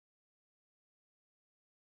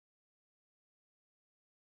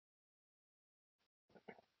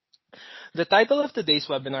The title of today's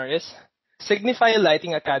webinar is Signify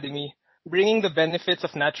Lighting Academy, Bringing the Benefits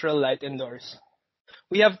of Natural Light Indoors.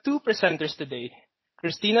 We have two presenters today,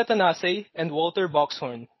 Cristina Tanase and Wouter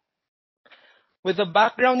Boxhoorn. With a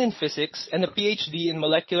background in physics and a PhD in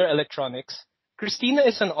molecular electronics, Cristina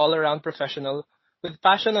is an all-around professional with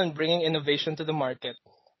passion on bringing innovation to the market.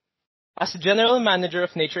 As General Manager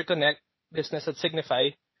of Nature Connect business at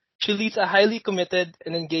Signify, she leads a highly committed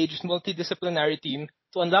and engaged multidisciplinary team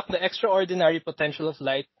to unlock the extraordinary potential of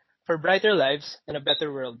light for brighter lives and a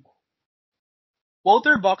better world.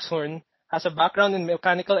 Wouter Boxhoorn has a background in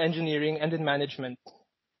mechanical engineering and in management.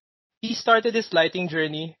 He started his lighting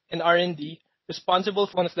journey in R&D, responsible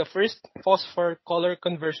for one of the first phosphor color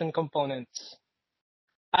conversion components.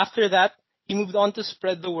 After that, he moved on to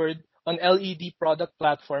spread the word on LED product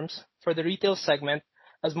platforms for the retail segment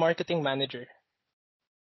as marketing manager.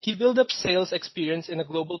 He built up sales experience in a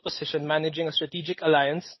global position managing a strategic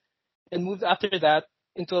alliance and moved after that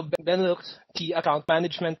into a Benelux key account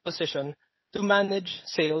management position to manage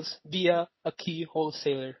sales via a key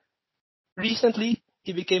wholesaler. Recently,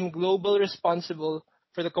 he became global responsible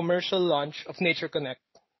for the commercial launch of Nature Connect.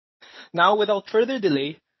 Now, without further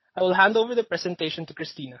delay, I will hand over the presentation to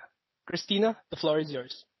Cristina. Cristina, the floor is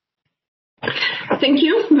yours. Thank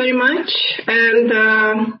you very much, and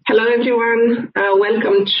hello everyone.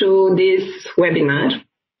 Welcome to this webinar.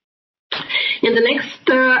 In the next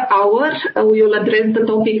hour, we will address the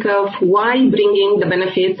topic of why bringing the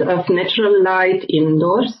benefits of natural light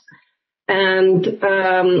indoors and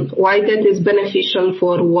why that is beneficial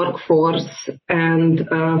for workforce and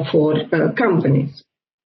for companies.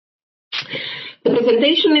 The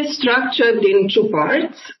presentation is structured in two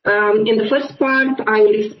parts. In the first part, I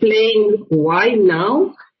will explain why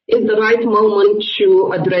now is the right moment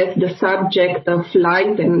to address the subject of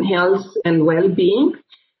light and health and well-being.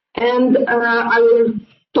 And I will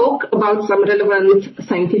talk about some relevant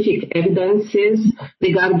scientific evidences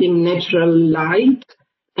regarding natural light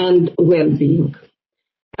and well-being.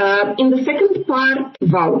 In the second part,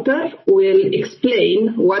 Wouter will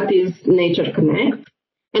explain what is Nature Connect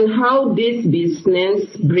and how this business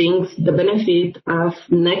brings the benefit of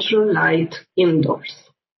natural light indoors.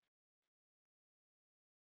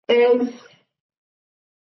 As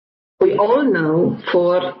we all know,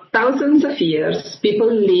 for thousands of years, people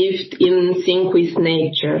lived in sync with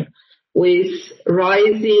nature, with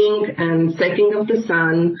rising and setting of the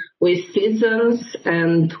sun, with seasons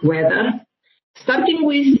and weather. Starting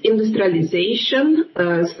with industrialization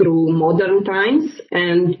through modern times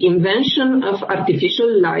and invention of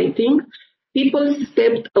artificial lighting, people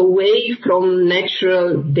stepped away from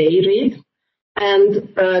natural day rhythm, and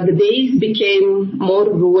the days became more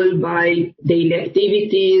ruled by daily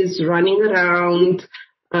activities, running around,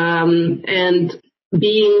 and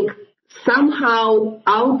being somehow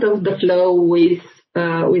out of the flow with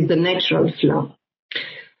the natural flow.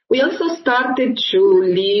 We also started to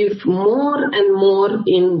live more and more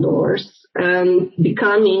indoors and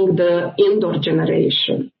becoming the indoor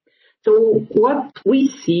generation. So what we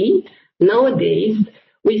see nowadays,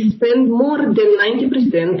 we spend more than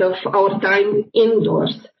 90% of our time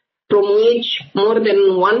indoors, from which more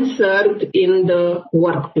than 1/3 in the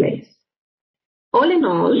workplace. All in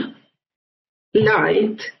all,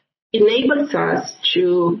 light enables us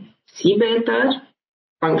to see better,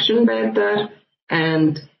 function better,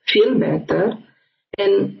 and feel better,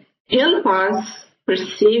 and help us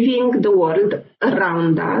perceiving the world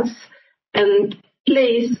around us and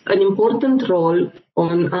plays an important role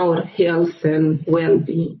on our health and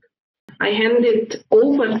well-being. I hand it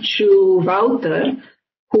over to Wouter,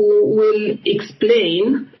 who will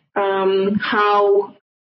explain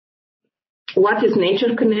what is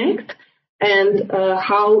Nature Connect and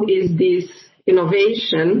how is this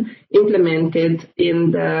innovation implemented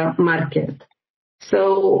in the market.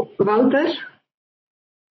 So, Wouter?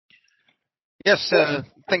 Yes,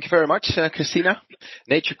 thank you very much, Cristina.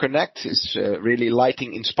 Nature Connect is really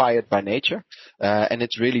lighting inspired by nature, and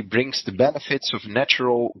it really brings the benefits of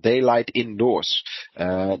natural daylight indoors.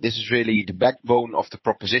 This is really the backbone of the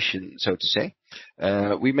proposition, so to say.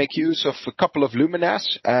 We make use of a couple of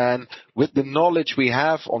luminaires, and with the knowledge we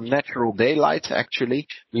have on natural daylight, actually,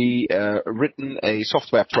 we written a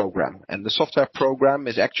software program. And the software program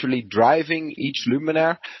is actually driving each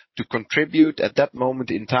luminaire to contribute at that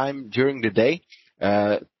moment in time during the day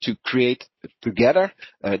to create together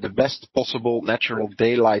the best possible natural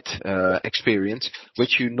daylight experience,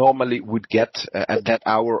 which you normally would get at that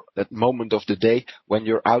hour, that moment of the day when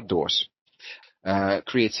you're outdoors.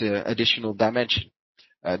 Creates an additional dimension.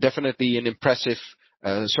 Definitely an impressive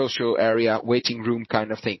social area, waiting room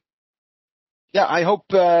kind of thing. Yeah, I hope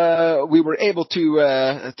we were able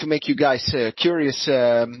to make you guys curious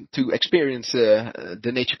to experience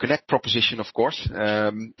the Nature Connect proposition, of course.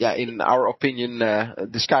 In our opinion,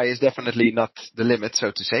 the sky is definitely not the limit,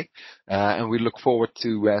 so to say, and we look forward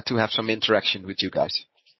to have some interaction with you guys.